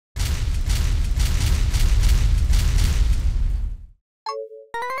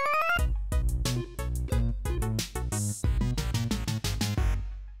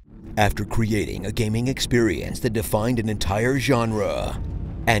After creating a gaming experience that defined an entire genre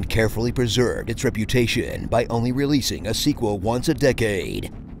and carefully preserved its reputation by only releasing a sequel once a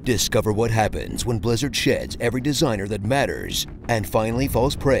decade, discover what happens when Blizzard sheds every designer that matters and finally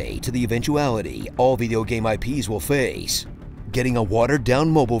falls prey to the eventuality all video game IPs will face. Getting a watered-down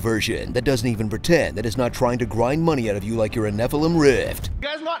mobile version that doesn't even pretend that it's not trying to grind money out of you like you're a Nephilim Rift. You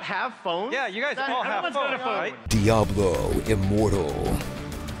guys not have phones? Yeah, you guys all have phones, right? Diablo Immortal.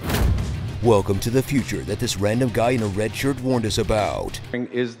 Welcome to the future that this random guy in a red shirt warned us about.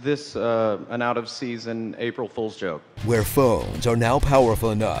 Is this an out-of-season April Fool's joke? Where phones are now powerful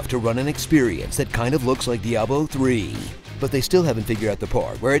enough to run an experience that kind of looks like Diablo 3, but they still haven't figured out the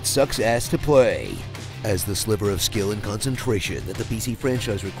part where it sucks ass to play. As the sliver of skill and concentration that the PC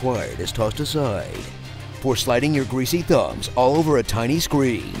franchise required is tossed aside for sliding your greasy thumbs all over a tiny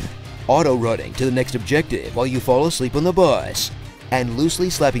screen, auto-running to the next objective while you fall asleep on the bus, and loosely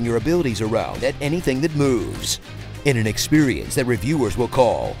slapping your abilities around at anything that moves, in an experience that reviewers will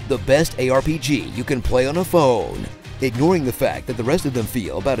call the best ARPG you can play on a phone, ignoring the fact that the rest of them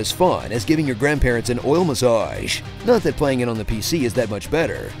feel about as fun as giving your grandparents an oil massage. Not that playing it on the PC is that much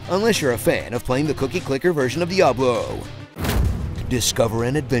better, unless you're a fan of playing the cookie-clicker version of Diablo. Discover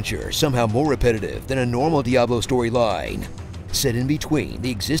an adventure somehow more repetitive than a normal Diablo storyline, set in between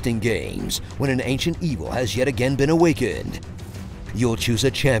the existing games when an ancient evil has yet again been awakened. You'll choose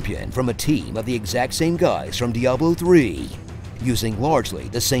a champion from a team of the exact same guys from Diablo 3, using largely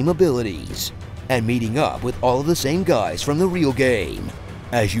the same abilities, and meeting up with all of the same guys from the real game,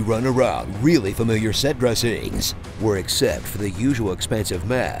 as you run around really familiar set dressings, where except for the usual expansive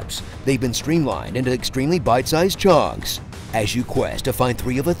maps, they've been streamlined into extremely bite-sized chunks, as you quest to find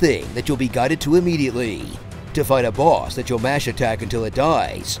 3 of a thing that you'll be guided to immediately, to fight a boss that you'll mash attack until it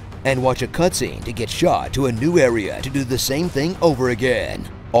dies, and watch a cutscene to get shot to a new area to do the same thing over again,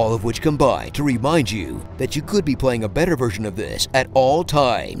 all of which combine to remind you that you could be playing a better version of this at all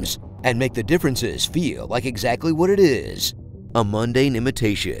times, and make the differences feel like exactly what it is, a mundane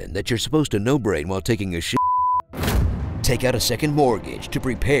imitation that you're supposed to no-brain while taking a shit. Take out a second mortgage to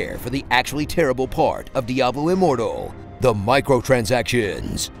prepare for the actually terrible part of Diablo Immortal, the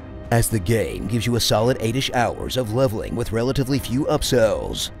microtransactions, as the game gives you a solid 8-ish hours of leveling with relatively few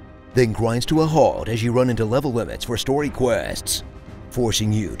upsells, then grinds to a halt as you run into level limits for story quests,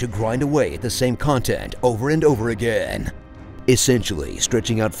 forcing you to grind away at the same content over and over again, essentially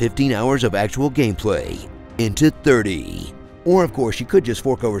stretching out 15 hours of actual gameplay into 30. Or of course you could just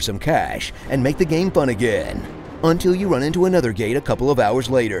fork over some cash and make the game fun again, until you run into another gate a couple of hours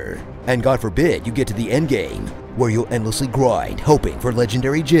later, and God forbid you get to the end game, where you'll endlessly grind hoping for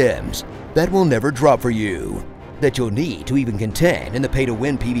legendary gems that will never drop for you, that you'll need to even contend in the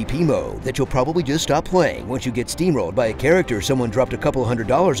pay-to-win PvP mode that you'll probably just stop playing once you get steamrolled by a character someone dropped a couple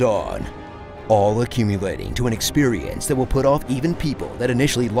 $100s on, all accumulating to an experience that will put off even people that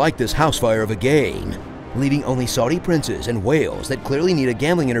initially liked this housefire of a game, leaving only Saudi princes and whales that clearly need a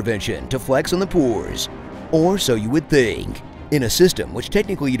gambling intervention to flex on the poors, or so you would think, in a system which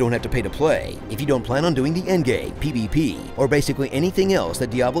technically you don't have to pay to play if you don't plan on doing the endgame, PvP, or basically anything else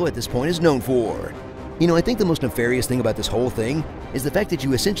that Diablo at this point is known for. You know, I think the most nefarious thing about this whole thing is the fact that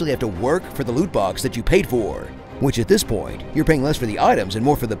you essentially have to work for the loot box that you paid for, which at this point, you're paying less for the items and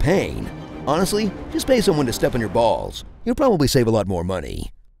more for the pain. Honestly, just pay someone to step on your balls. You'll probably save a lot more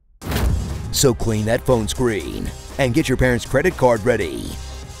money. So clean that phone screen and get your parents' credit card ready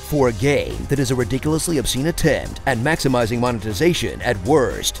for a game that is a ridiculously obscene attempt at maximizing monetization at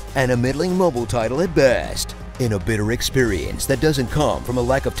worst and a middling mobile title at best, in a bitter experience that doesn't come from a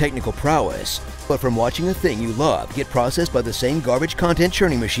lack of technical prowess, but from watching a thing you love get processed by the same garbage content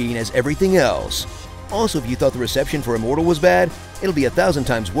churning machine as everything else. Also, if you thought the reception for Immortal was bad, it'll be 1,000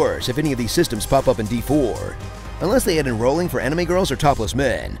 times worse if any of these systems pop up in D4. Unless they add enrolling for anime girls or topless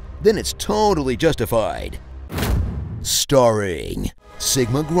men, then it's totally justified. Starring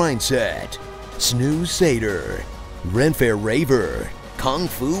Sigma Grindset, Snooze Satyr, Renfair Raver, Kung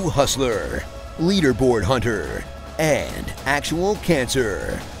Fu Hustler, Leaderboard Hunter, and Actual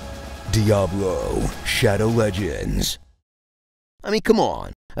Cancer. Diablo Shadow Legends. I mean, come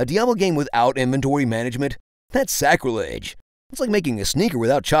on. A Diablo game without inventory management? That's sacrilege. It's like making a sneaker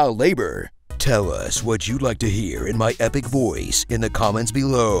without child labor. Tell us what you'd like to hear in my epic voice in the comments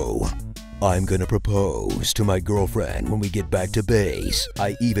below. I'm gonna propose to my girlfriend when we get back to base.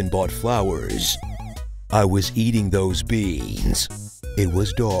 I even bought flowers. I was eating those beans. It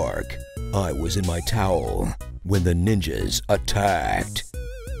was dark. I was in my towel when the ninjas attacked.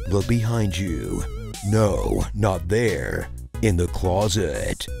 Look behind you. No, not there. In the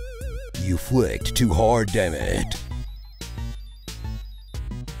closet. You flicked too hard, damn it.